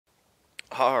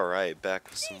Alright, back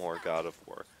with some more God of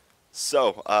War.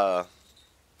 So,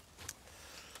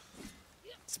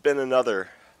 it's been another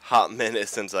hot minute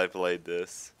since I played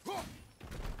this.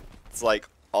 It's like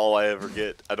all I ever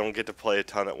get. I don't get to play a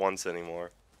ton at once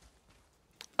anymore.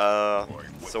 So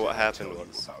what happened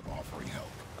was... offering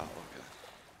help. Oh, okay.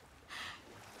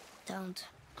 Don't.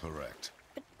 Correct.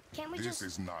 But can't we This just...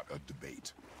 is not a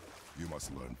debate. You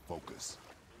must learn focus.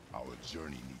 Our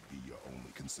journey need be your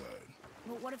only concern.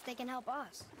 But what if they can help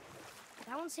us?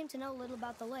 That one seemed to know little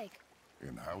about the lake.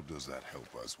 And how does that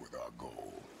help us with our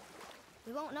goal?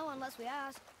 We won't know unless we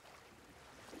ask.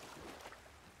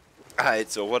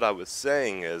 Alright, so what I was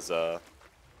saying is, The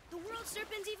world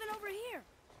serpent's even over here.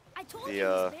 I told you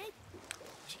the, he's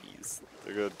big. jeez,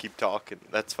 they're gonna keep talking.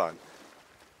 That's fine.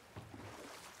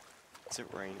 Is it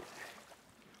raining?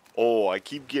 Oh, I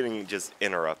keep getting just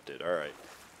interrupted. Alright.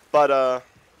 But,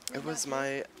 it was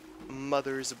my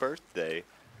mother's birthday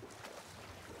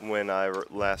when I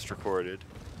last recorded.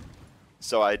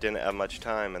 So I didn't have much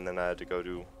time, and then I had to go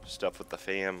do stuff with the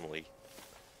family.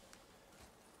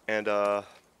 And,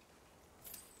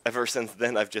 ever since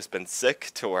then I've just been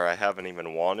sick to where I haven't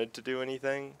even wanted to do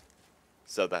anything.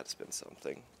 So that's been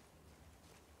something.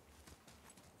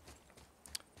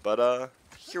 But,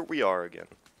 here we are again.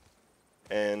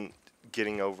 And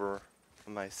getting over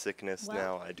my sickness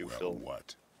now, I do feel...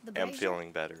 What? am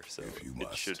feeling better, so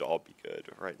it should all be good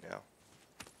right now.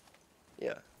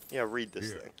 Yeah, read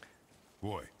this thing.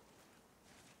 Boy.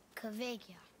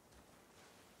 Kavekya.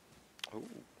 Oh.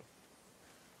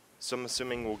 So I'm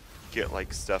assuming we'll get,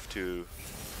 like, stuff to...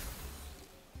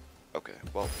 Okay,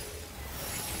 well...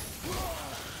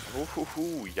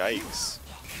 Ooh, yikes.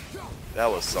 That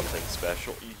was something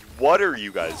special. What are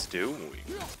you guys doing?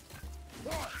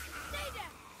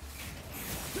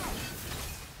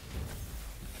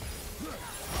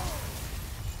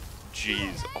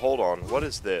 Jeez, hold on, what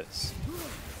is this?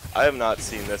 I have not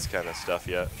seen this kind of stuff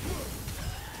yet.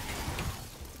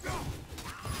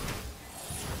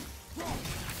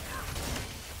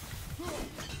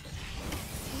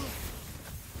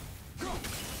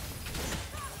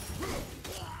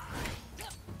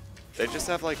 They just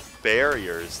have like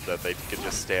barriers that they could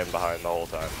just stand behind the whole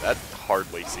time. That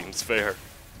hardly seems fair.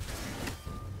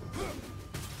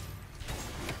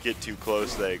 Get too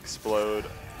close, they explode.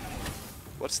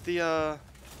 What's the,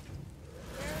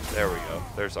 there we go.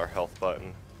 There's our health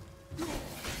button.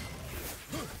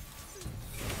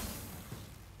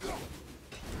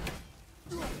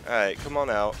 Alright, come on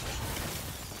out.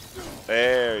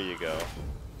 There you go.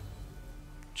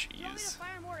 Jeez.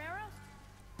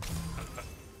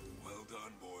 Well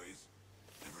done, boys.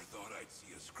 Never thought I'd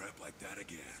see a scrap like that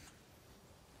again.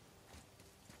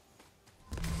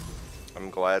 I'm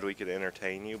glad we could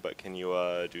entertain you, but can you,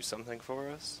 do something for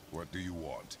us? What do you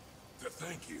want? To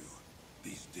thank you.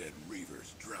 These dead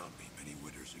reavers drowned me many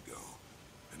winters ago,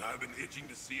 and I've been itching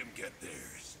to see them get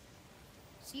theirs.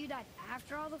 So you died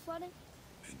after all the flooding?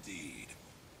 Indeed.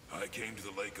 I came to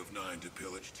the Lake of Nine to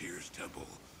pillage Tyr's temple,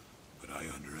 but I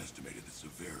underestimated the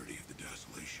severity of the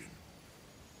desolation.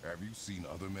 Have you seen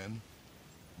other men?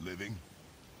 Living?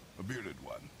 A bearded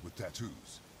one with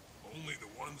tattoos? Only the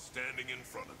one standing in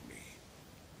front of me.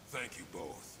 Thank you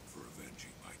both for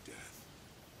avenging my death.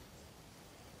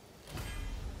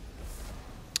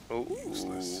 Ooh.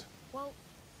 Useless. Well,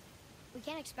 we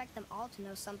can't expect them all to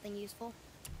know something useful.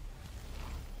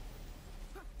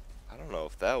 I don't know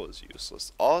if that was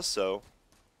useless. Also,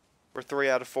 we're 3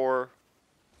 out of 4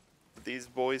 of these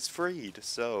boys freed,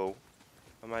 so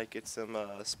I might get some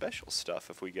special stuff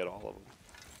if we get all of them.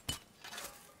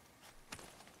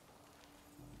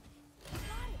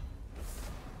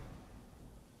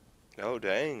 Oh,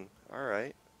 dang.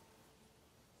 Alright.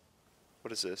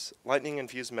 What is this?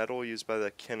 Lightning-infused metal used by the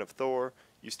kin of Thor,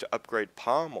 used to upgrade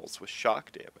pommels with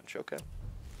shock damage. Okay.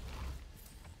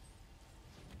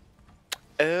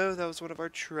 Oh, that was one of our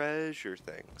treasure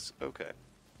things. Okay.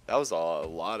 That was a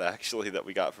lot, actually, that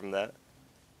we got from that.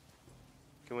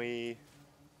 Can we...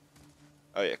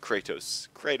 Oh, yeah, Kratos.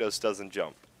 Kratos doesn't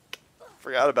jump.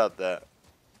 Forgot about that.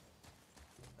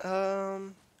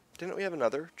 Didn't we have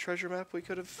another treasure map we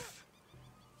could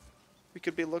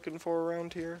be looking for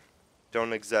around here?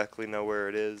 Don't exactly know where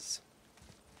it is.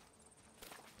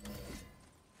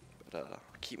 But,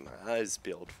 keep my eyes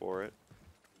peeled for it.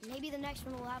 Maybe the next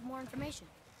one will have more information.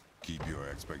 Keep your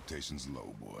expectations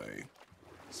low, boy.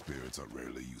 Spirits are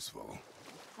rarely useful.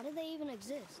 How do they even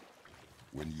exist?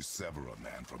 When you sever a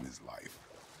man from his life,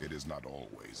 it is not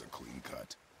always a clean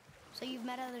cut. So you've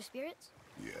met other spirits?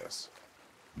 Yes.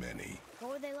 Many.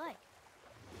 What were they like?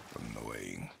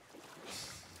 Annoying.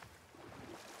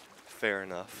 Fair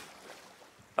enough.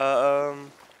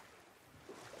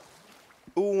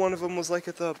 one of them was like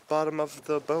at the bottom of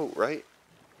the boat, right?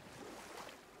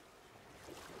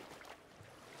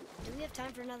 Do we have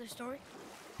time for another story?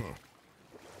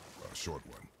 A short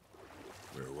one.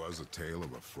 There was a tale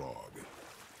of a frog.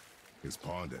 His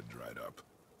pond had dried up,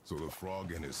 so the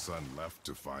frog and his son left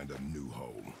to find a new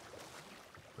home.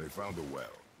 They found a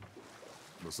well.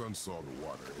 The son saw the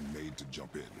water and made to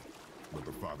jump in, but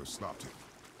the father stopped him.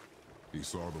 He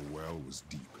saw the well was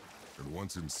deep, and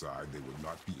once inside, they would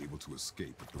not be able to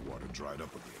escape if the water dried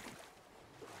up again.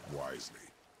 Wisely,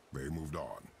 they moved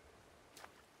on.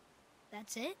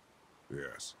 That's it?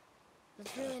 Yes.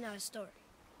 That's really not a story.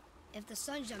 If the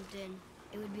sun jumped in,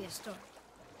 it would be a story.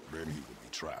 Then he would be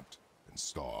trapped and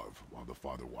starve while the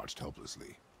father watched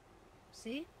helplessly.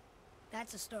 See?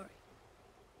 That's a story.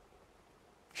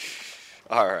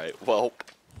 Alright, well.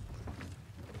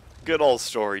 Good old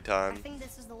story I time. think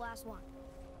this is the last one.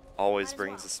 Always Might as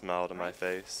brings well, a smile to my right?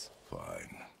 face.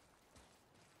 Fine.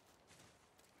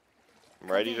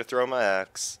 I'm ready to throw my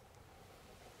axe.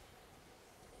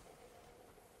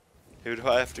 Who do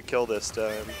I have to kill this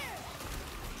time?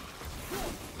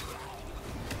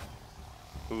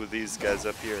 Ooh, these guys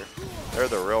up here. They're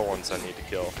the real ones I need to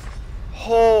kill.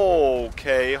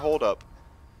 Okay, hold up.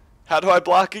 How do I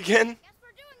block again?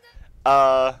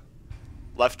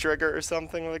 Left trigger or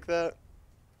something like that?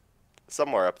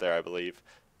 Somewhere up there, I believe.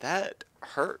 That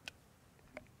hurt.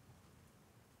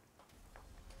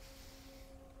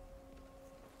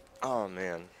 Oh,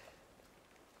 man.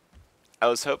 I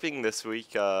was hoping this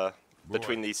week,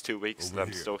 between these 2 weeks that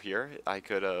I'm still here, I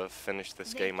could finish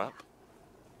this game up.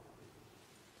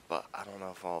 But I don't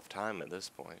know if I'll have time at this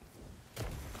point.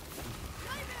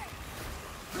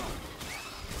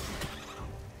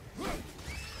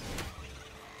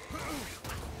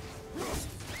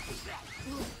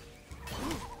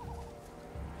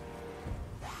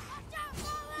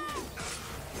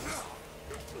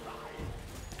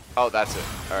 Oh, that's it.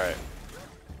 Alright.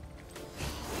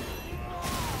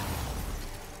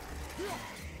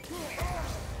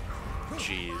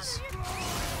 Jeez.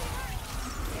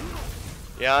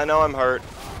 Yeah, I know I'm hurt.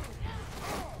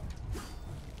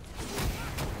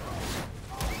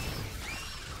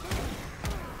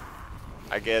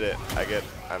 I get it.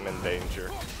 I'm in danger.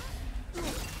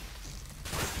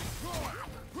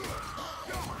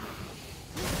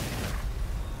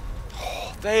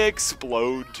 Oh, they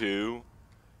explode too.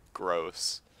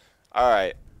 Gross.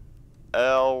 Alright.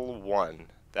 L1.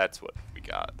 That's what we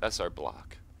got. That's our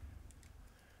block.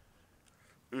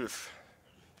 Oof.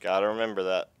 Gotta remember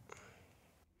that.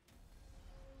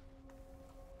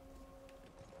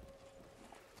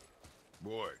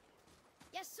 Boy.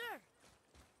 Yes, sir.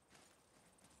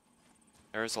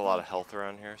 There's a lot of health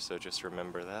around here, so just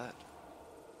remember that.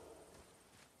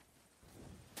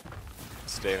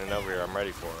 Standing over here, I'm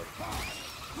ready for him.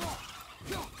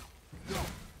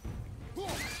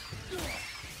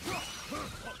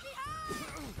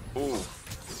 Ooh.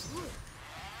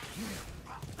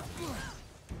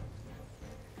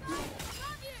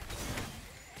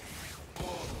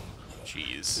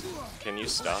 Jeez. Can you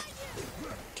stop?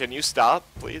 Can you stop,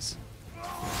 please?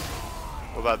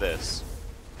 What about this?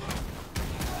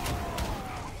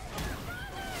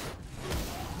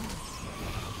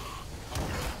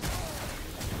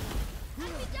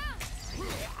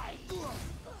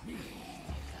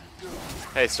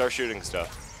 Hey, start shooting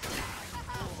stuff.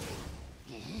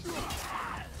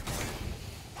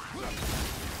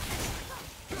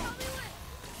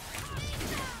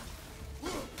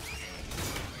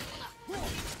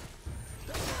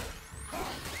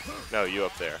 No, you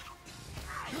up there.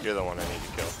 You're the one I need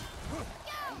to kill.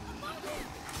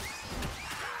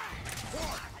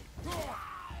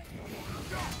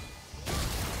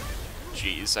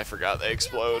 Jeez, I forgot they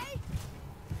explode.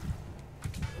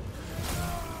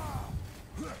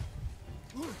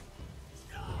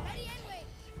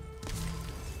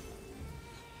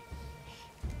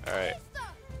 Alright.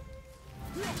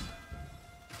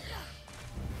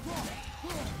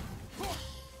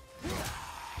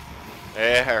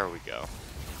 There we go.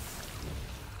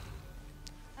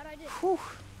 How'd I do? Whew.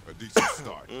 A decent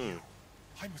start.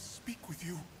 I must speak with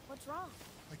you. What's wrong?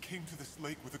 I came to this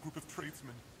lake with a group of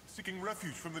tradesmen, seeking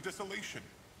refuge from the desolation.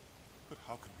 But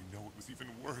how could we know it was even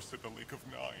worse at the Lake of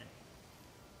Nine?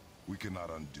 We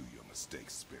cannot undo your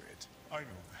mistakes, Spirit. I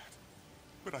know that.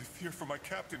 But I fear for my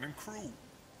captain and crew.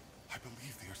 I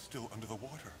believe they are still under the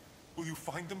water. Will you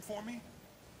find them for me?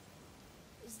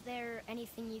 Is there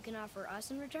anything you can offer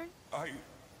us in return? I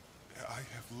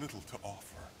have little to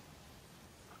offer.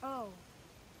 Oh.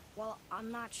 Well,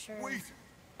 I'm not sure. Wait!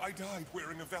 I died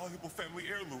wearing a valuable family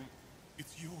heirloom.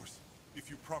 It's yours, if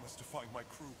you promise to find my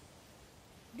crew.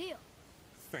 Deal.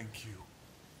 Thank you.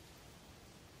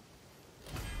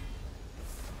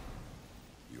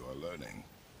 You are learning.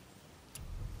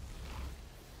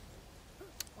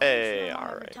 Hey, Why don't you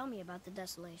ever alright. tell me about the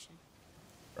desolation?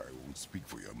 I won't speak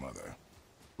for your mother,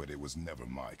 but it was never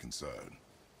my concern.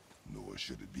 Nor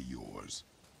should it be yours.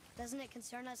 Doesn't it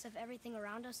concern us if everything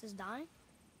around us is dying?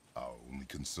 Our only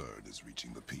concern is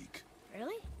reaching the peak.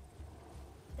 Really?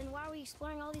 Then why are we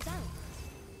exploring all these islands?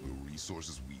 The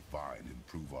resources we find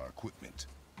improve our equipment.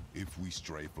 If we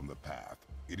stray from the path,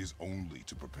 it is only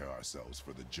to prepare ourselves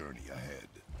for the journey ahead.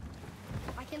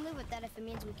 I can live with that if it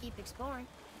means we keep exploring.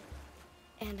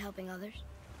 And helping others.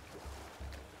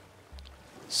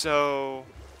 So...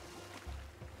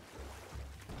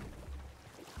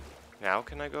 now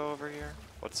can I go over here?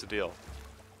 What's the deal?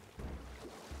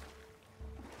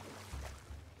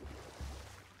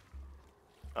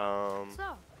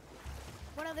 So,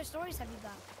 what other stories have you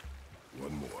got?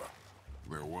 One more.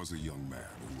 There was a young man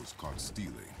who was caught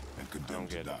stealing and condemned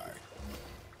to get it. die.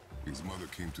 His mother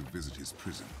came to visit his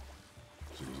prison.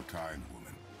 She was a kind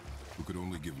woman who could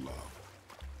only give love.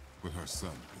 But her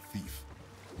son, the thief,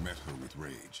 met her with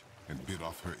rage and bit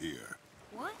off her ear.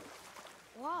 What?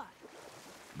 Why?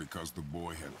 Because the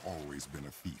boy had always been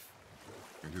a thief,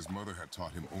 and his mother had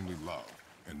taught him only love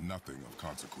and nothing of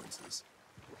consequences.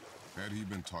 Had he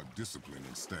been taught discipline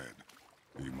instead,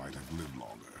 he might have lived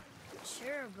longer.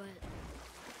 Sure, but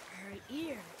her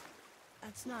ear.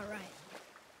 That's not right.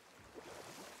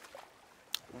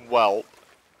 Well,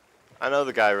 I know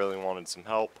the guy really wanted some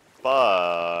help,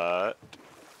 but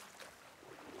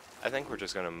I think we're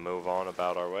just going to move on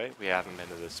about our way. We haven't been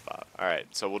to this spot. Alright,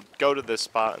 so we'll go to this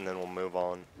spot and then we'll move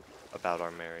on about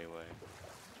our merry way.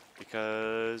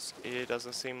 Because it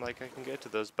doesn't seem like I can get to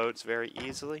those boats very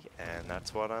easily, and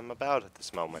that's what I'm about at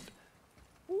this moment.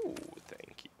 Ooh,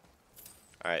 thank you.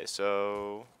 Alright,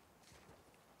 so...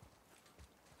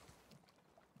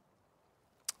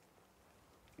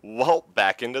 well,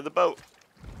 back into the boat.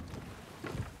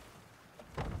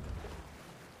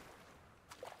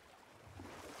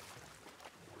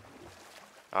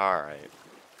 Alright.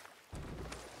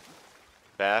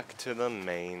 Back to the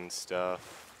main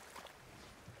stuff.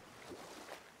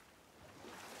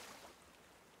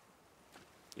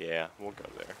 Yeah, we'll go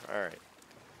there. Alright.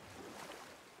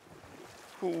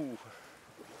 Ooh.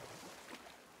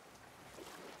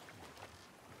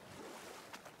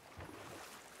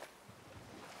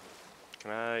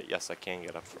 Can I? Yes, I can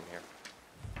get up from here.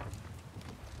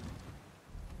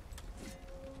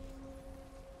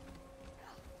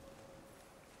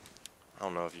 I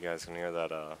don't know if you guys can hear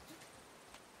that,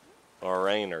 or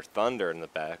rain or thunder in the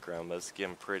background, but it's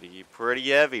getting pretty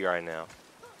heavy right now.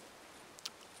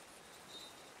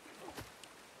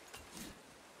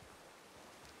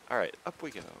 Alright, up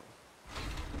we go.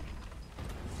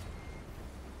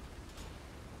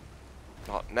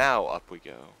 Now up we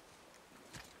go.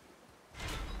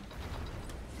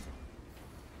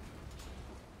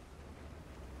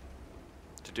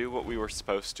 To do what we were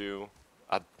supposed to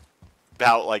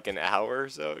about like an hour or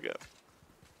so ago.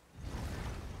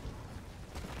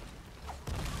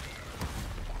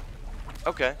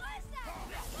 Okay.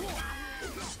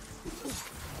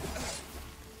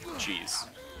 Jeez.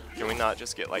 Can we not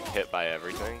just get like hit by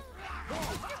everything?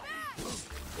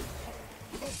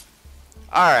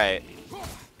 Alright.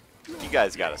 You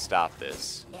guys gotta stop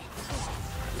this.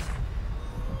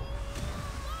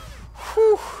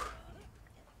 Whew.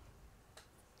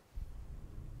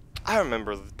 I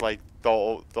remember like the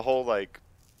whole like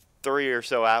 3 or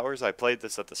so hours I played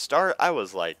this at the start. I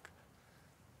was like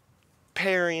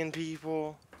parrying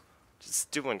people,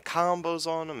 just doing combos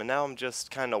on them, and now I'm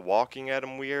just kind of walking at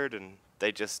them weird, and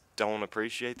they just don't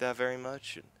appreciate that very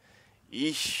much. And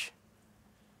eesh.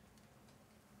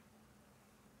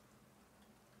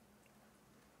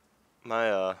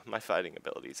 My fighting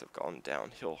abilities have gone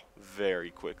downhill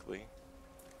very quickly.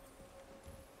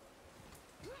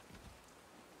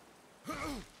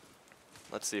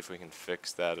 Let's see if we can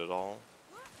fix that at all.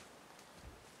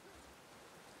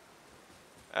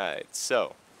 Alright,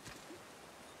 so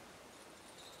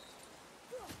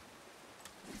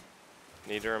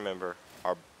need to remember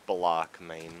our block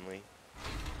mainly.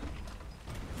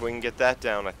 If we can get that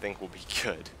down, I think we'll be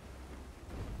good.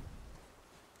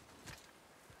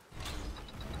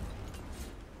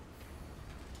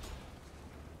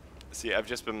 See, I've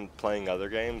just been playing other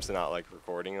games and not like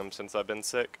recording them since I've been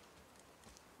sick.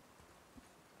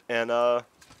 And a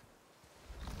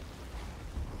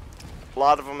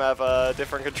lot of them have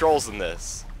different controls than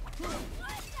this.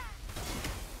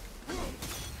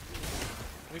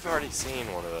 We've already seen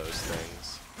one of those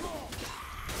things.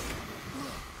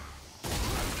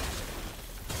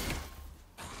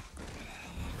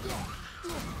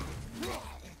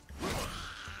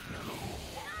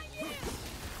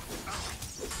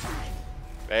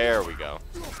 There we go.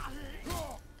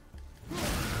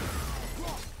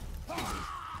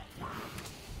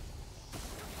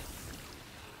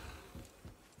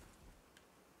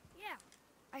 Yeah,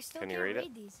 I still Can you can't read it?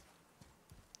 read these.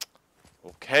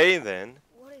 Okay then.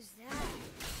 What is that?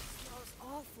 It smells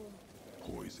awful.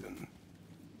 Poison.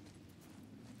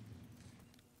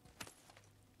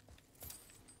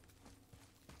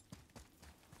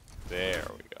 There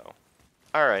we go.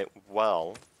 Alright,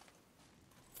 well.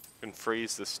 Can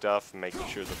freeze the stuff, making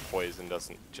sure the poison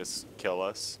doesn't just kill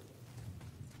us.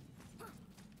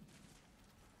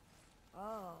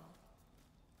 Oh.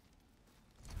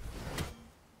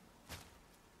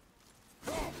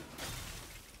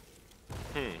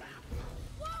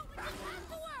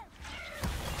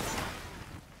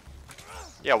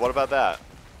 Yeah, what about that?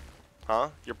 Huh?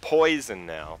 You're poisoned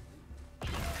now.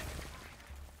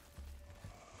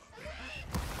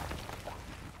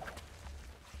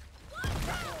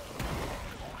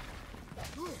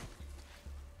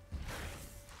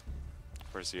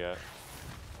 Where's he at?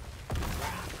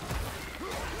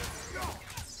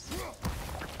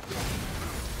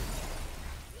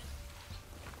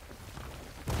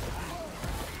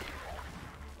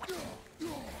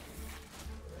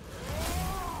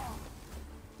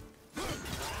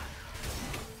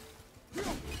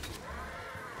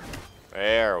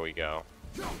 There we go.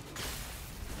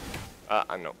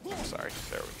 I know. Sorry.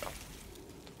 There we go.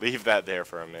 Leave that there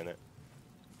for a minute.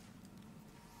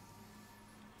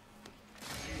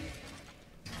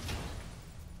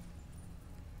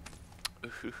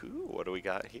 Ooh, what do we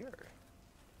got here?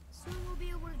 Soon we'll be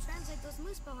able to translate those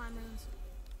Muspelheim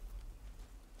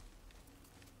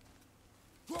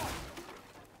runes.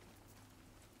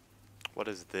 What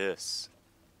is this?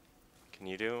 Can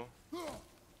you do?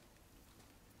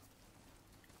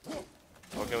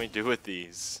 What can we do with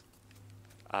these?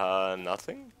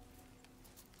 Nothing?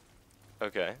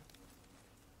 Okay.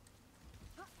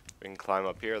 We can climb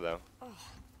up here, though. Oh,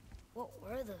 what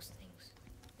were those things?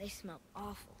 They smelled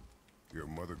awful. Your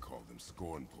mother called them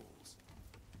scorn poles.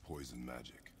 Poison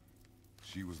magic.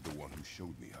 She was the one who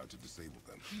showed me how to disable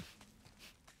them.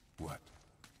 What?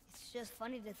 It's just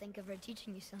funny to think of her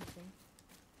teaching you something.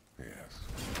 Yes.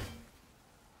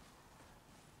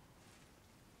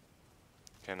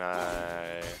 Can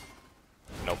I...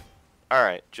 Nope.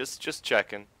 Alright, just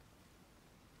checking.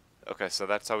 Okay, so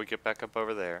that's how we get back up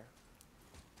over there.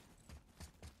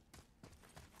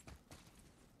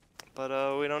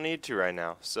 But, we don't need to right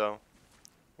now, so...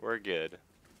 We're good.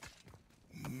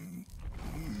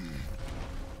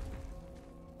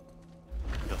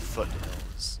 The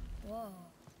foothills. Whoa.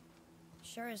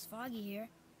 Sure is foggy here.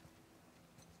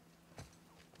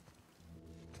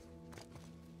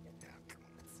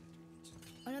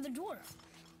 Another dwarf.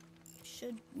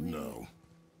 Should we... No.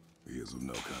 He is of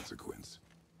no consequence.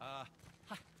 Hi,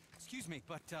 excuse me,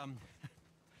 but,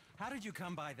 how did you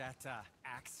come by that,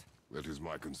 axe? That is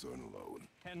my concern alone.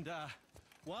 And,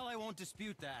 while I won't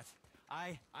dispute that,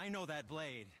 I know that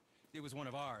blade. It was one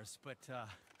of ours, but,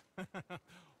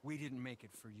 we didn't make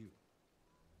it for you.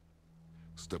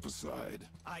 Step aside.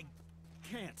 I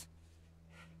can't.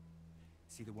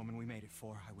 See, the woman we made it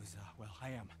for, I was, well, I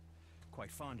am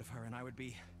quite fond of her, and I would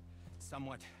be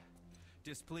somewhat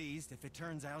displeased if it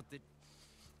turns out that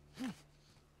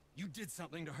you did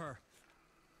something to her.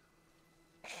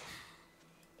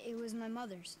 It was my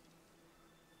mother's.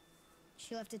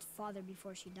 She left its father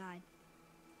before she died.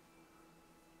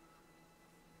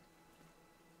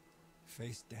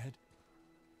 Face dead?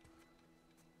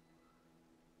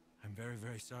 I'm very,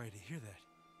 very sorry to hear that.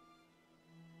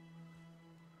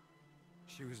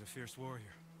 She was a fierce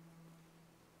warrior.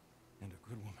 And a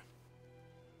good woman.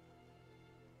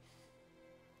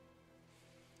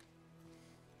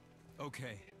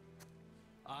 Okay.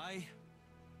 I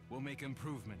will make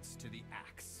improvements to the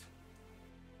axe.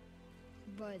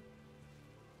 But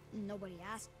nobody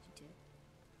asked you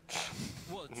to.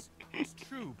 Well, it's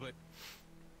true, but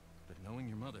knowing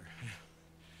your mother,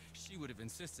 she would have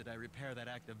insisted I repair that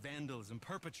act of vandalism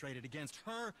perpetrated against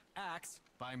her axe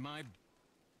by my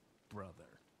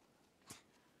brother.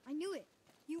 I knew it.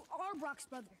 You are Brock's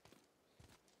brother.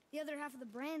 The other half of the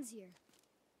brand's here.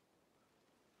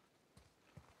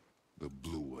 The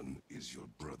blue one is your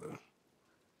brother.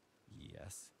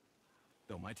 Yes.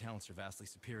 Though my talents are vastly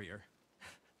superior.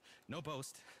 No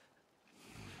boast.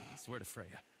 I swear to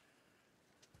Freya.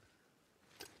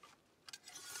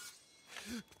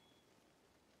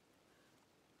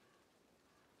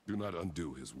 Do not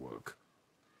undo his work.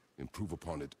 Improve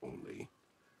upon it only.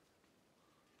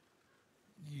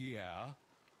 Yeah,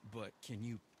 but can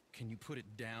you put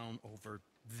it down over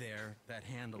there? That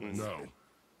handle is No.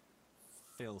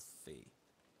 filthy.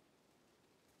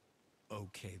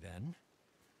 Okay then.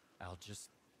 I will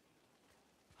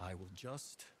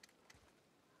just...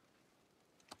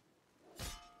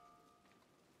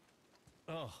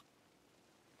 Oh.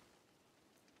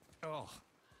 Oh.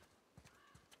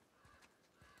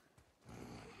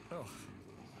 Oh.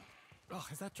 Oh,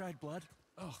 is that dried blood?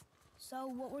 Oh. So,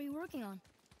 what were you working on?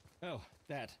 Oh,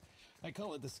 that. I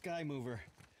call it the Sky Mover.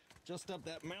 Just up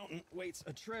that mountain waits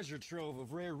a treasure trove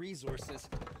of rare resources.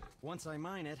 Once I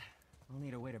mine it, I'll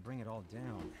need a way to bring it all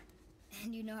down.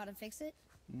 And you know how to fix it?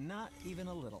 Not even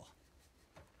a little.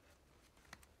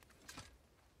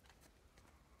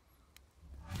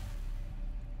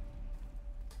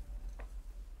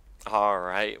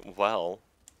 Alright, well.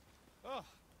 Oh,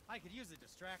 I could use a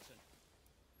distraction.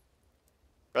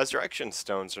 Resurrection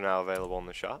stones are now available in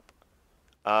the shop.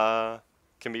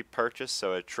 Can be purchased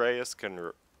so Atreus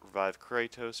can revive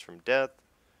Kratos from death.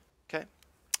 Okay,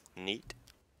 neat.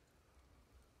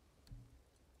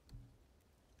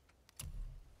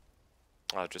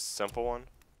 Oh, just a simple one.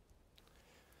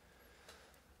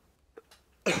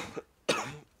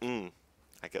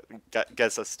 I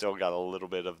guess I still got a little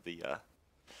bit of the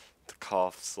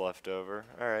coughs left over.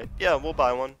 Alright, yeah, we'll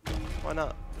buy one. Why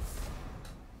not?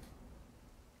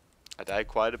 I died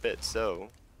quite a bit, so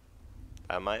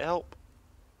that might help.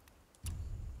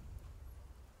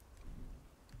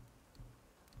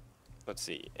 Let's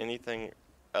see, anything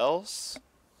else?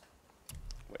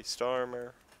 Waste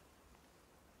armor.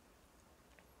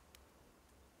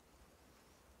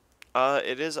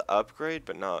 It is an upgrade,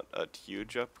 but not a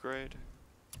huge upgrade.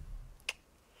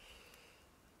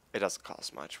 It doesn't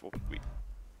cost much.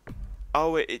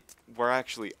 Oh, we're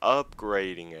actually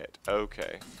upgrading it.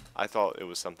 Okay. I thought it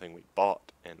was something we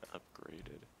bought and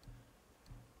upgraded.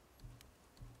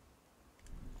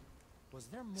 Was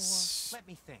there more? Let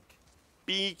me think.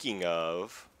 Speaking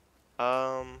of,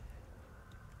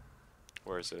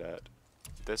 where is it at?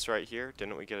 This right here?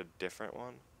 Didn't we get a different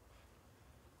one?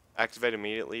 Activate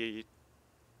immediately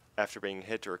after being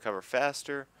hit to recover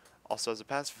faster. Also has a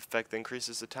passive effect that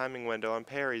increases the timing window on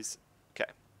parries. Okay.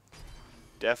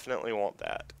 Definitely want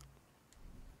that.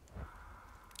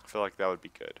 I feel like that would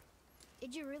be good.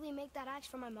 Did you really make that axe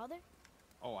for my mother?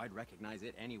 Oh, I'd recognize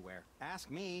it anywhere.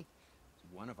 Ask me. It's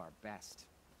one of our best.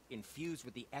 Infused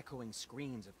with the echoing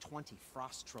screams of 20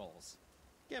 frost trolls.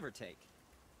 Give or take.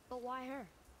 But why her?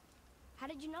 How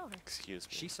did you know her? Excuse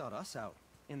me. She sought us out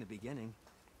in the beginning.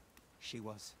 She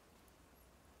was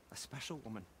a special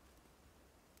woman.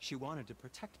 She wanted to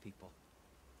protect people.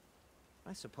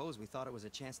 I suppose we thought it was a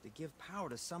chance to give power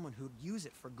to someone who'd use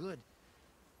it for good.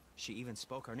 She even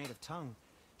spoke our native tongue.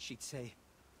 She'd say,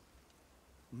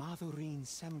 Madurin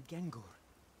sem Gengur,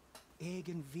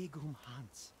 egen vigum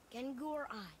Hans. Gengur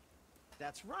I.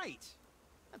 That's right.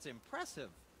 That's impressive.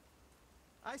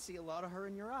 I see a lot of her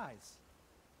in your eyes.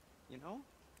 You know?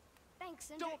 Thanks,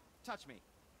 Sindri. Don't touch me.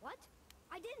 What?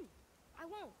 I didn't. I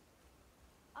won't.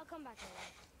 I'll come back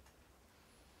later.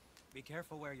 Be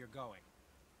careful where you're going.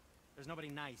 There's nobody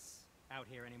nice out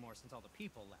here anymore since all the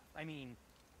people left. I mean,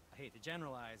 I hate to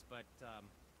generalize, but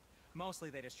mostly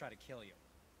they just try to kill you.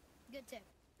 Good tip.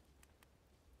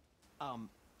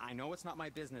 I know it's not my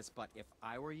business, but if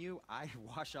I were you, I'd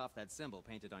wash off that symbol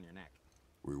painted on your neck.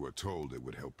 We were told it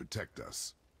would help protect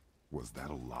us. Was that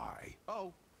a lie?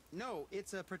 Oh, no,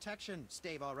 it's a protection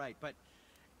stave, all right, but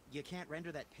you can't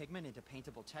render that pigment into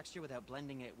paintable texture without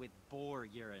blending it with boar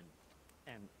urine.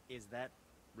 And is that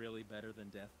really better than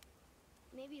death?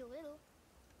 Maybe a little.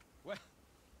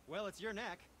 Well, it's your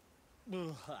neck.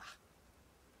 Ugh.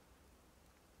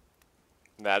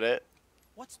 That it?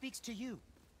 What speaks to you?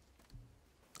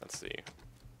 Let's see.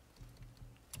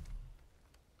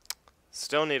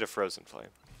 Still need a frozen flame.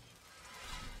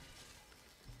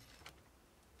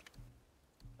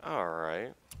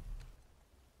 Alright.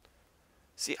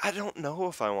 See, I don't know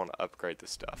if I want to upgrade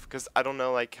this stuff, because I don't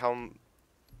know like how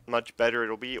much better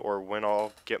it'll be or when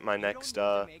I'll get my next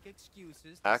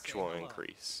actual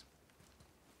increase.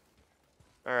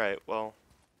 Alright, well.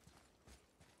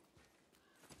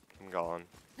 I'm gone.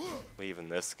 Leaving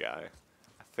this guy.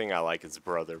 I think I like his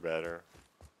brother better.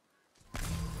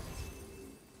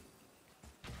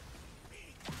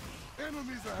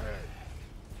 Enemies ahead!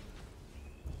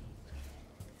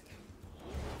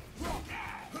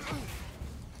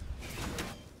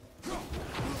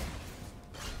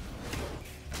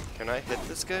 Can I hit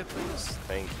this guy, please?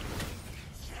 Thank you.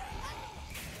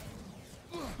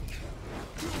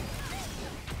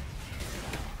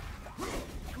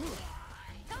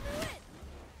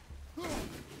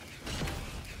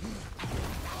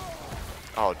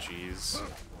 Oh, jeez.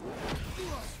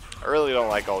 I really don't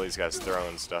like all these guys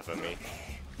throwing stuff at me.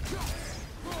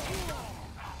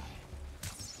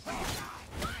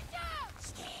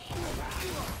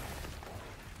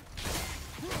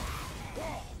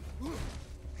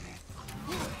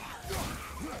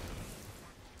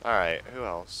 Alright, who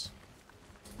else?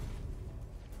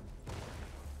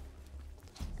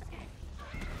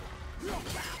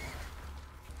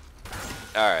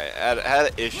 Alright, had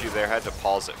an issue there, had to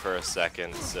pause it for a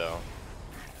second, so.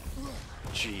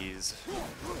 Jeez.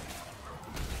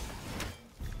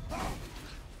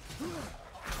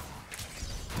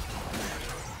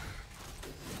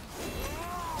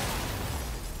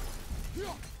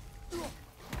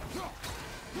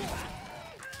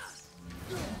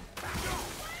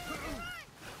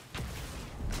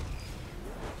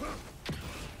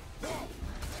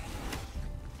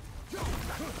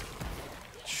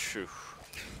 Phew.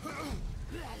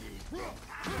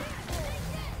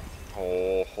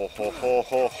 Oh, ho, ho, ho,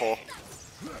 ho, ho.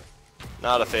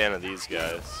 Not a fan of these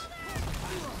guys.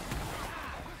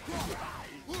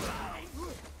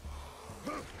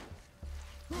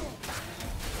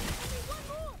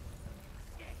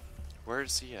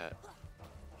 Where's he at?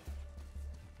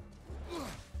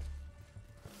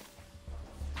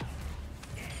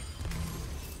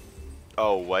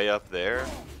 Oh, way up there?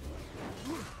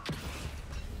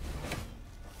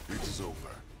 It is over.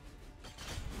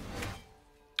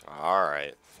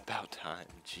 Alright. About time.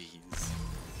 Jeez.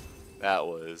 That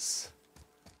was...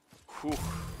 Whew.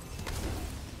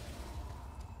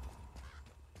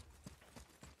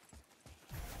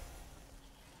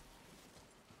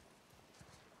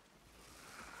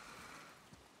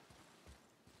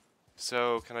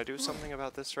 So, can I do something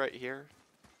about this right here?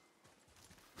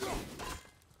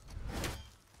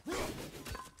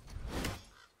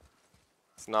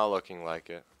 It's not looking like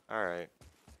it. Alright.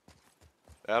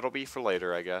 That'll be for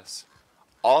later, I guess.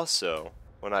 Also,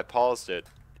 when I paused it,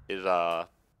 it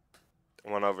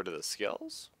went over to the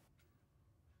skills.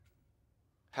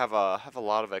 Have a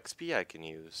lot of XP I can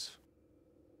use.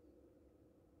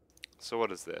 So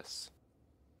what is this?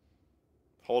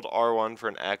 Hold R1 for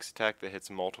an axe attack that hits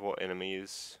multiple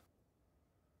enemies.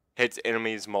 Hits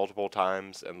enemies multiple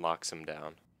times and locks them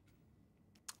down.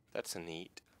 That's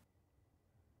neat.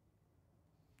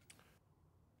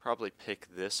 Probably pick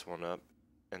this one up.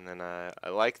 And then I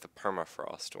like the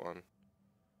permafrost one.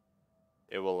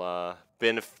 It will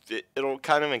it'll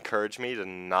kind of encourage me to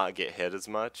not get hit as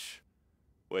much,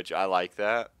 which I like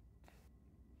that.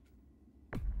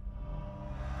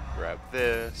 Grab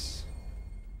this.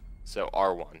 So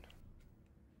R1.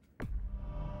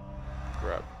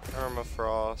 Grab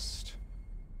permafrost.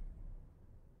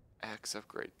 Axe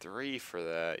upgrade 3 for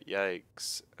that.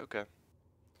 Yikes. Okay.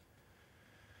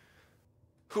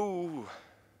 Whoo.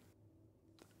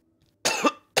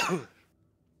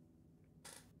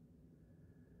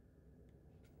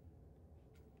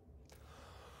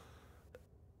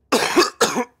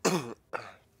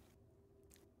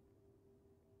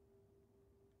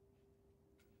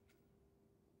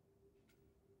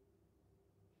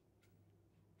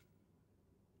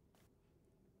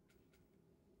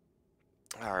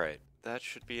 Alright, that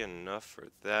should be enough for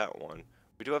that one.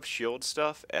 We do have shield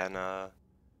stuff and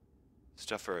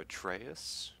stuff for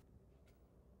Atreus.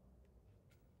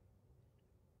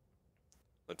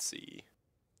 Let's see.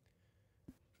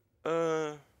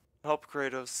 Help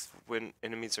Kratos when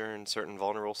enemies are in certain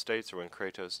vulnerable states or when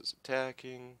Kratos is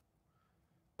attacking.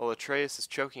 While Atreus is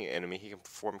choking an enemy, he can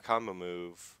perform a combo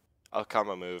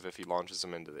move if he launches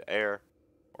him into the air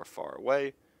or far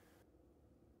away.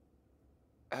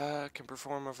 Can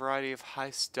perform a variety of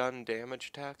high stun damage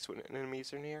attacks when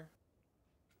enemies are near.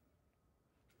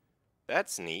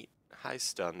 That's neat. High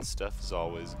stun stuff is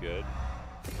always good.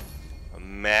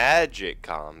 Magic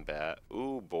combat.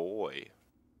 Ooh boy.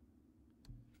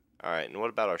 Alright, and what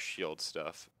about our shield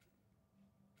stuff?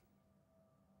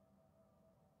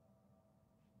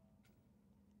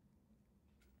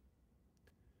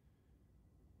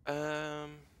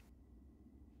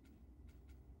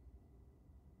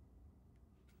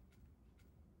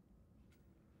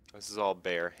 This is all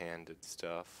bare-handed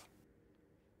stuff.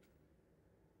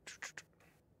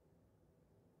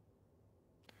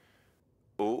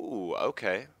 Ooh,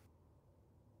 okay.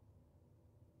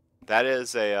 That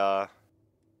is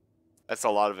that's a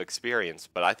lot of experience,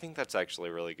 but I think that's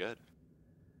actually really good.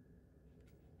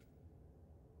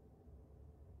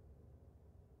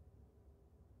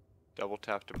 Double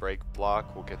tap to break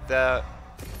block, we'll get that.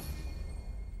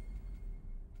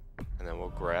 And then we'll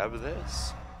grab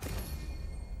this.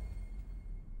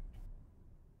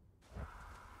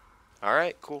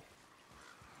 Alright, cool.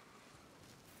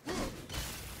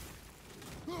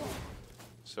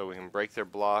 So we can break their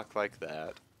block like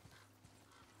that.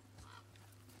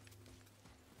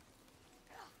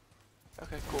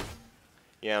 Okay, cool.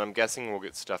 Yeah, and I'm guessing we'll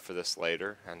get stuff for this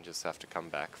later and just have to come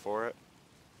back for it.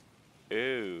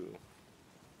 Ooh.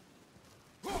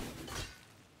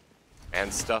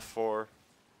 And stuff for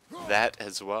that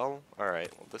as well?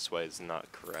 Alright, well this way is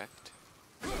not correct.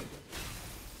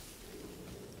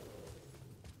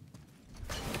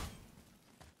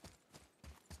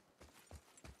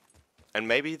 And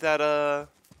maybe that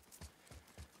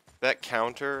that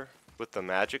counter with the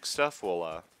magic stuff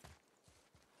will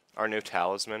our new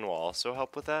talisman will also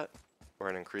help with that, where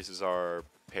it increases our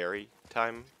parry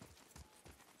time.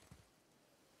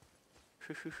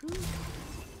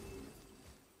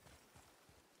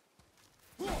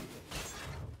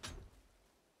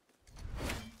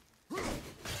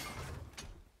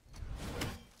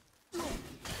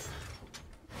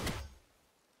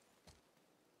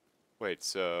 Wait,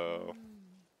 so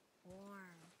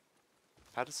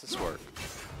how does this work?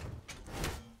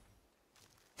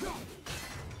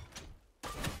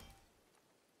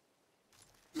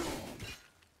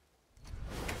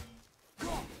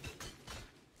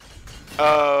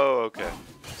 Oh, okay.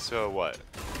 So what?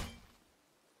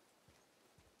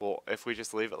 Well, if we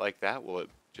just leave it like that, will it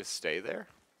just stay there?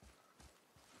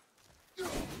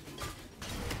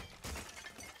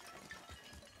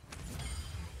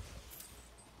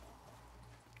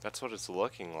 That's what it's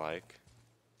looking like.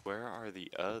 Where are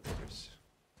the others?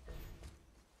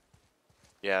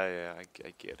 Yeah, I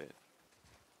get it.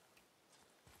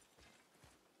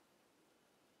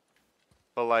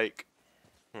 But like,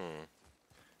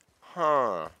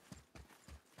 huh.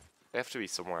 They have to be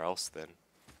somewhere else then.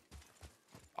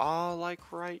 Oh,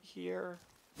 like right here?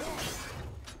 I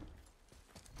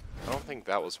don't think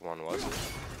that was one, was it?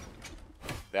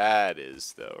 That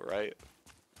is though, right?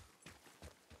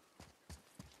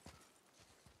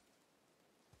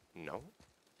 No?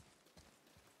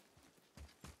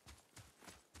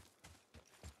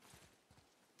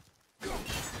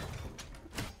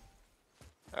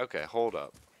 Okay, hold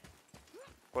up.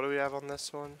 What do we have on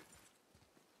this one?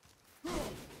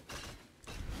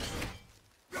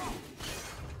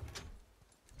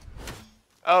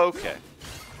 Oh, okay.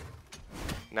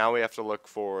 Now we have to look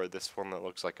for this one that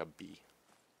looks like a bee.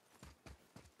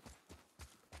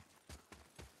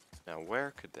 Now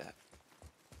where could that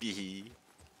be?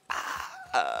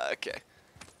 Okay.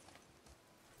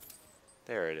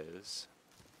 There it is.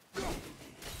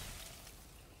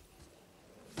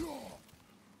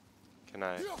 Can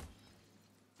I?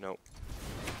 Nope.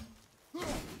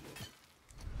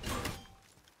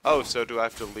 Oh, so do I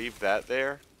have to leave that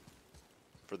there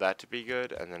for that to be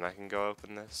good, and then I can go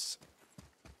open this?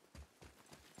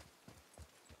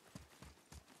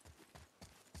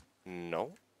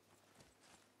 No.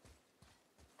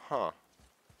 Huh.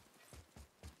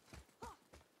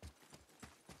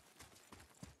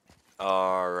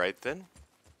 Alright then.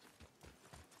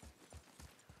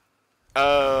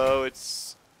 Oh,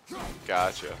 it's...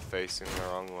 Gotcha. Facing the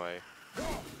wrong way.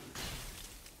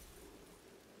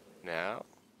 Now?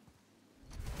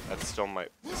 That's still my...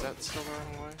 Is that still the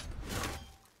wrong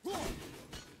way?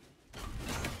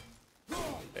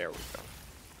 There we go.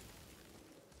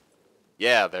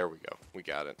 Yeah, there we go. We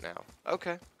got it now.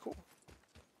 Okay, cool.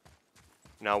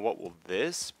 Now what will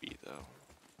this be, though?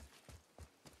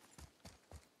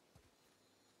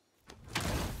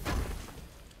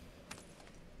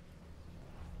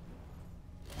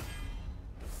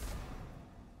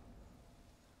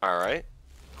 Alright,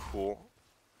 cool.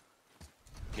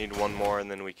 Need one more and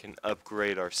then we can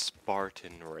upgrade our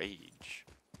Spartan Rage.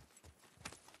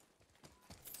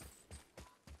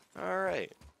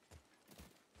 Alright.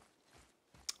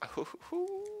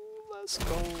 Let's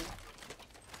go.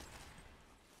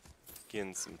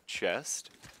 Get some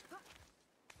chest.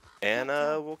 And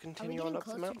we'll continue on up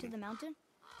the mountain. To the mountain?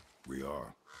 We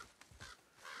are.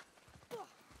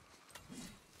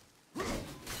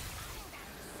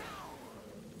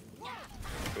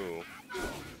 Ooh.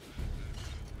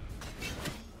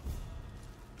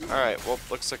 Alright, well,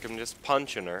 looks like I'm just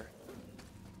punching her.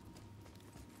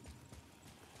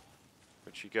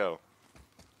 Where'd she go?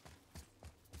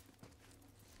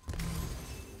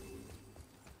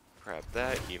 Grab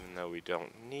that, even though we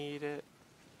don't need it.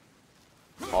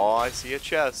 Oh, I see a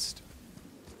chest.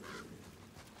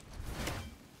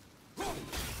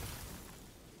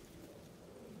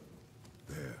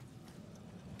 There.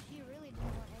 She really didn't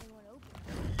want anyone open.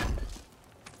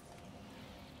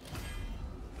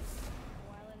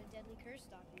 Why let a deadly curse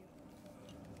stop you?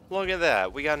 Look at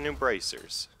that, we got new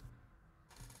bracers.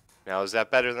 Now, is that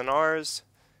better than ours?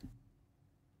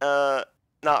 Not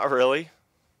really.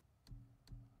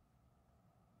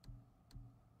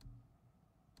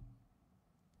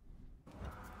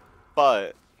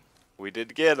 But we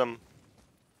did get them.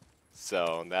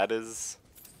 So that is...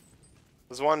 I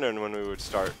was wondering when we would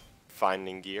start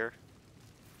finding gear.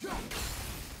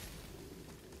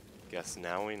 Guess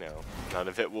now we know. None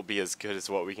of it will be as good as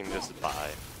what we can just buy.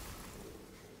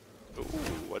 Ooh,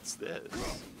 what's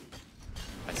this?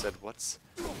 I said, what's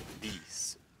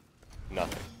these?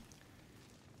 Nothing.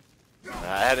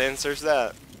 That answers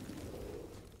that.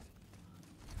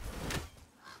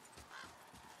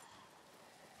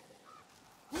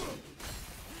 Great,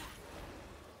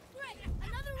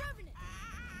 another revenant.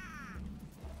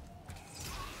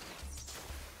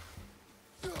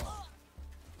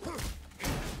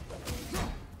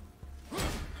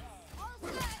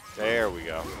 There we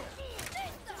go.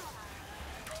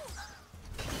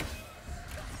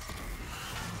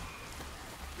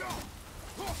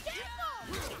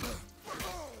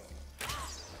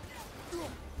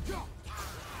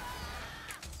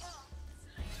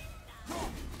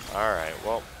 Alright,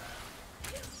 well,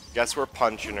 guess we're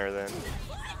punching her then.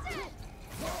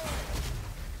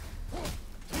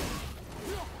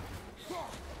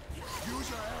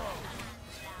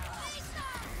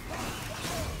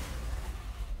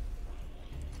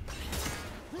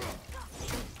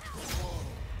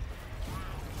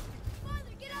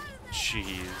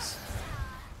 Jeez.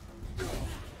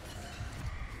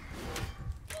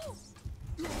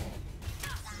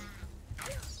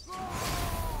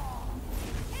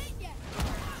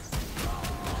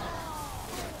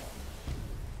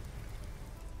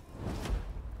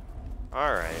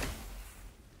 Alright.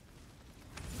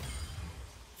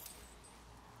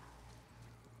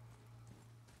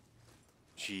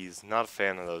 Jeez, not a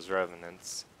fan of those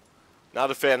revenants. Not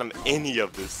a fan of any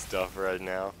of this stuff right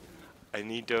now. I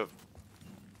need to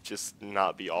just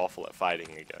not be awful at fighting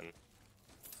again.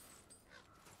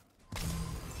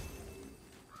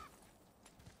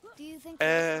 Do you think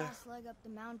this last leg up the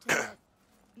mountain that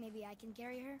maybe I can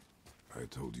carry her? I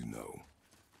told you no.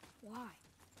 Why?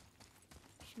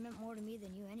 She meant more to me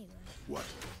than you anyway. What?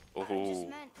 I just Oh,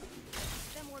 meant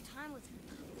spend more time with her.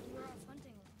 We were off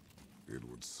hunting. It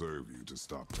would serve you to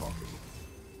stop talking.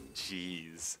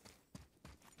 jeez.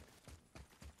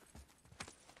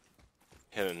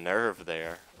 Hit a nerve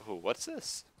there. Oh, what's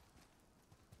this?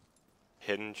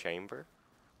 Hidden chamber?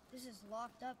 This is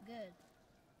locked up good.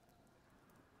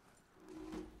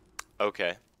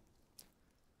 Okay.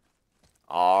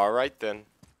 Alright then.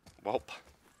 Well.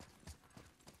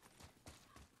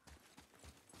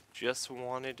 Just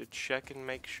wanted to check and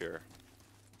make sure.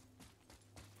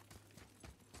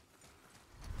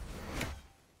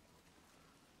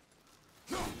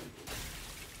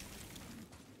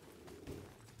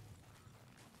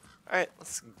 Alright,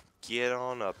 let's get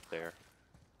on up there.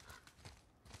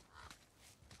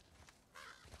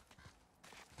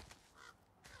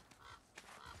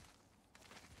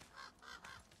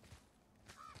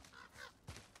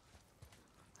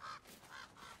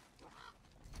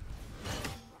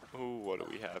 Ooh, what do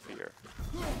we have here?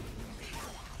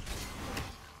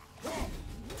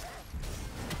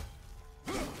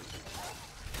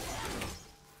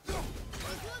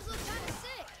 Those gloves look kinda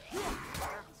sick.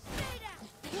 Stay down.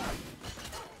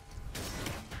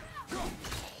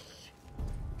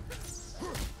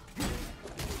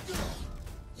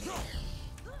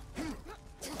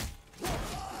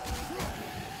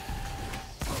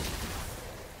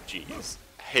 Jeez.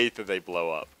 Hate that they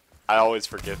blow up. I always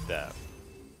forget that.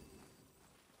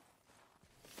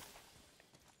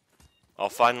 I'll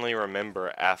finally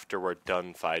remember after we're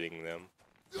done fighting them.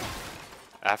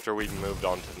 After we've moved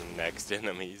on to the next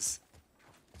enemies.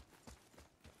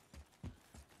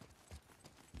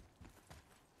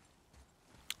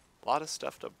 A lot of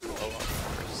stuff to blow up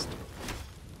first.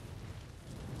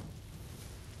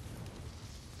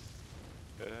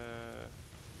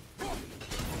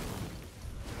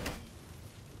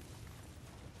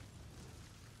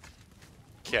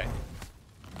 Okay.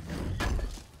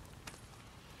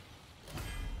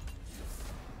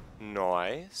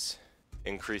 Nice.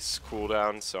 Increase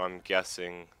cooldown, so I'm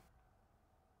guessing.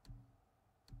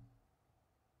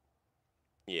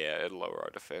 Yeah, it'll lower our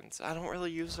defense. I don't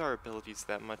really use our abilities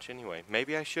that much anyway.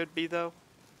 Maybe I should be, though?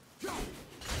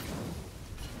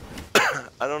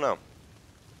 I don't know.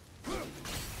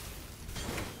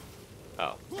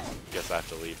 Oh, guess I have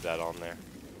to leave that on there.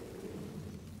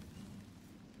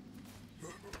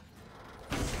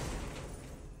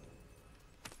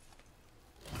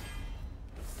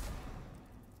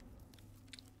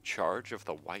 Charge of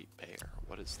the White Bear.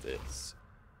 What is this?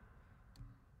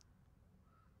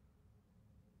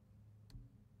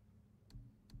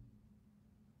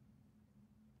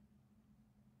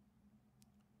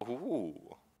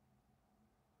 Ooh.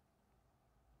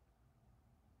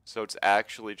 So it's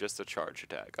actually just a charge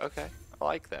attack. Okay, I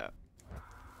like that.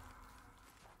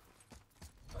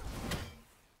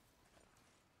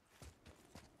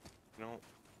 No.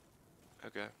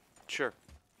 Okay. Sure.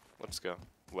 Let's go.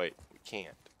 Wait, we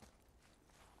can't.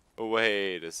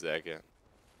 Wait a second.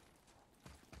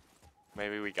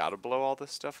 Maybe we gotta blow all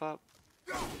this stuff up?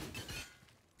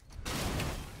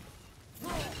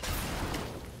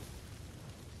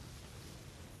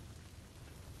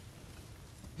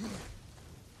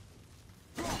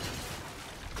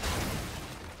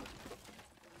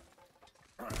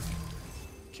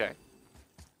 Okay.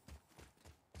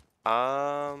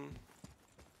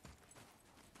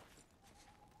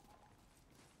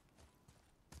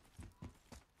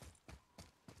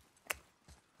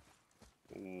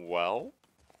 Well,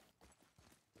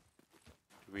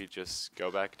 do we just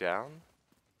go back down?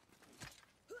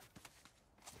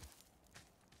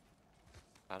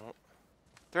 I don't...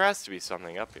 There has to be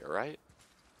something up here, right?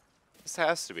 This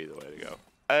has to be the way to go.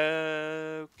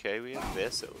 Okay, we have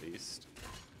this at least.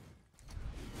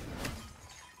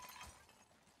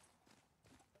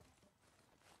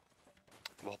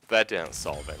 Well, that didn't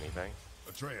solve anything.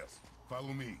 Atreus,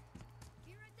 follow me.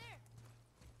 Be right there.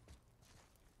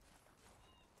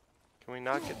 Can we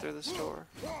not get through this door?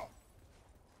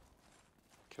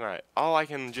 Can I? Oh, I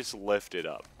can just lift it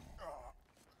up.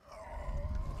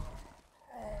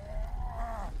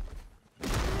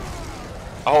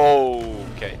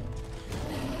 Okay.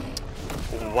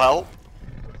 Well.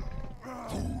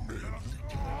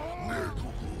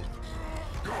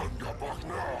 Let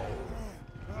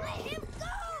him go!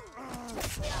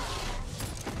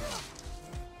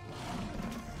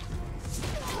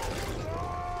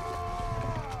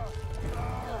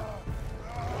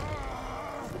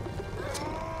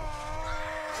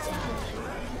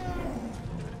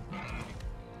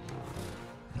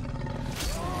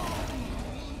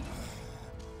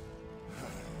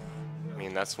 I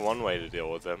mean, that's one way to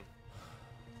deal with him.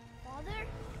 Father?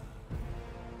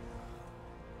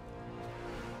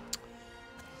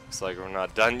 Looks like we're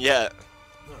not done yet.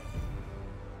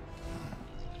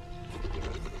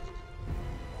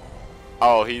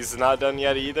 Oh, he's not done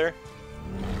yet either?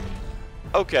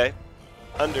 Okay.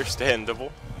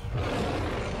 Understandable.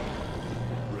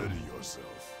 Ready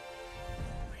yourself.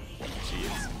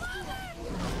 Jeez.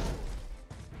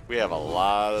 We have a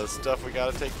lot of stuff we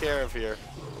gotta take care of here.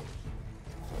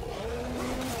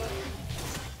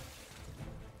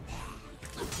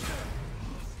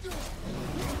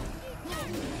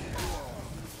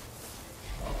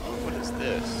 What is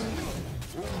this?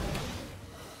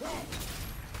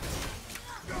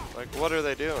 Like, what are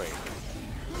they doing?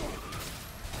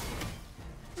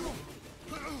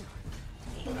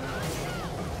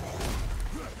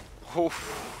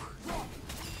 Oof.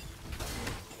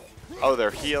 Oh,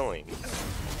 they're healing.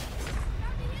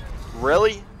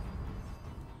 Really?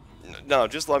 No,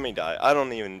 just let me die. I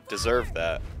don't even deserve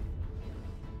that.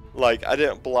 Like, I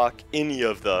didn't block any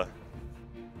of the...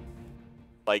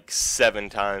 Like, 7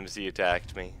 times he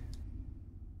attacked me.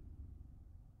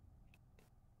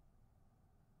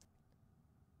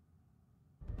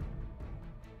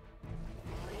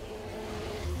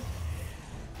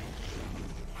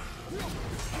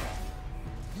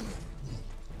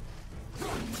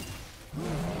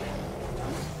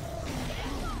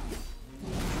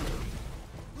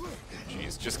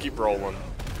 Jeez, just keep rolling.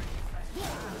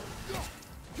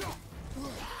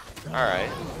 Alright.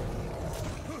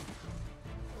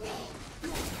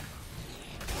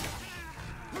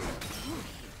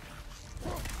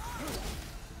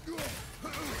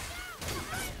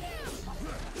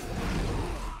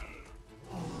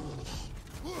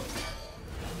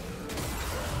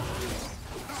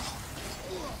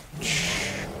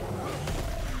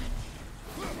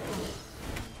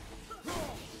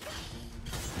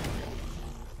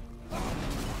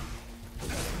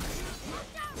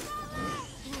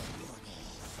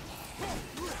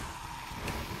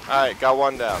 Alright, got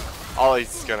one down. Oh,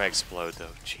 he's gonna explode though.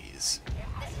 Jeez.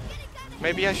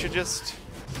 Maybe I should just...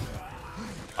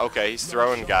 Okay, he's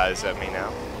throwing guys at me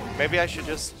now. Maybe I should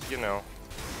just, you know,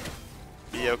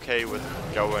 be okay with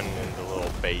going into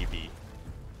little baby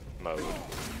mode.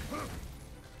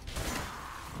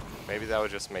 Maybe that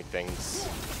would just make things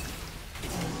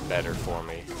better for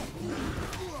me.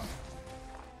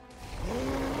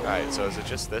 Alright, so is it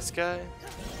just this guy?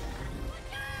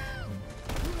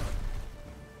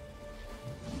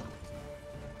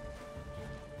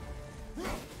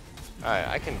 Alright,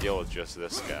 I can deal with just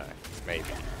this guy. Maybe.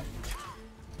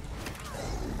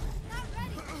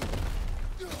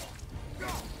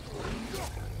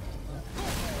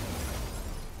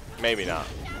 Maybe not.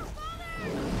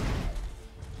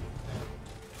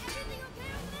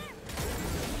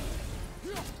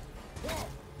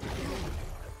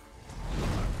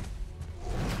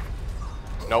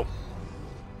 Nope.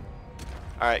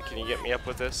 Alright, can you get me up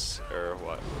with this? Or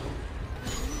what?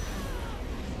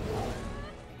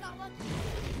 Got one.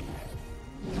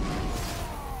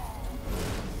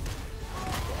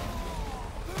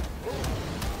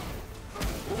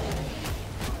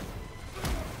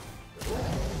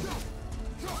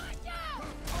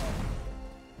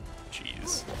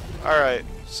 Jeez. Alright,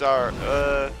 sorry.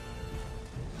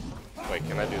 Wait,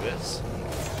 can I do this?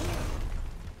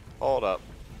 Hold up.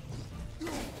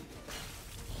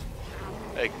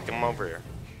 Hey, come over here.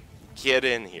 Get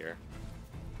in here.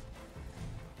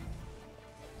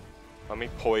 Let me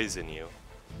poison you.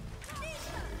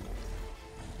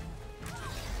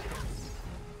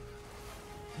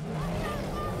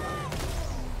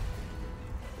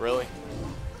 Really?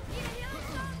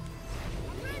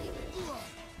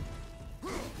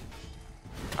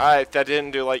 Alright, that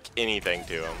didn't do like anything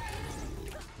to him.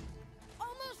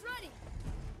 Almost ready.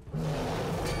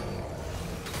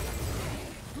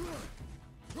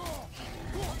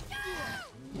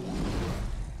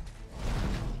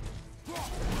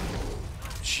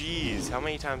 Jeez, how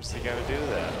many times is he gonna do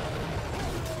that?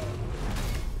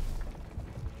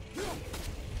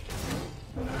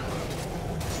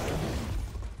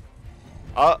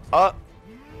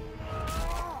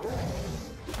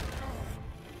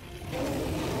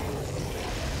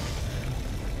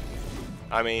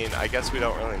 I mean, I guess we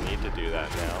don't really need to do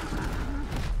that now.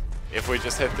 If we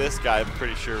just hit this guy, I'm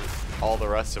pretty sure all the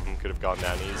rest of them could have gone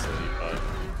down easily, but...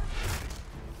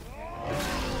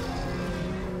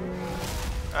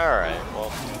 Alright,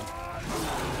 well...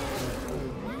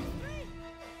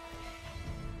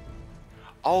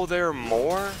 Oh, there are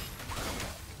more?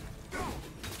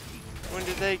 When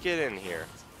did they get in here?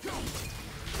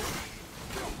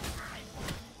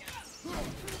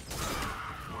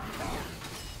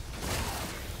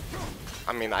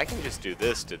 I mean, I can just do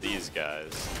this to these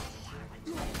guys.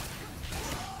 An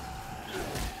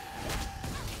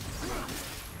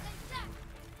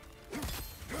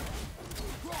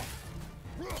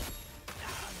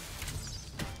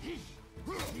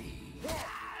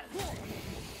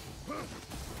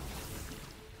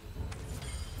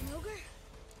ogre?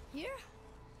 Here?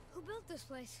 Who built this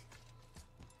place?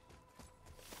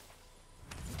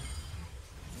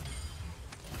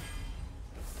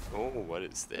 Oh, what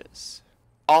is this?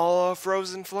 Oh, a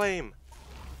frozen flame!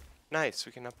 Nice,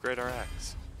 we can upgrade our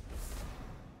axe.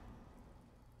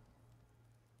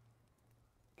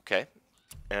 Okay.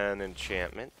 An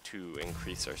enchantment to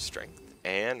increase our strength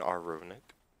and our runic.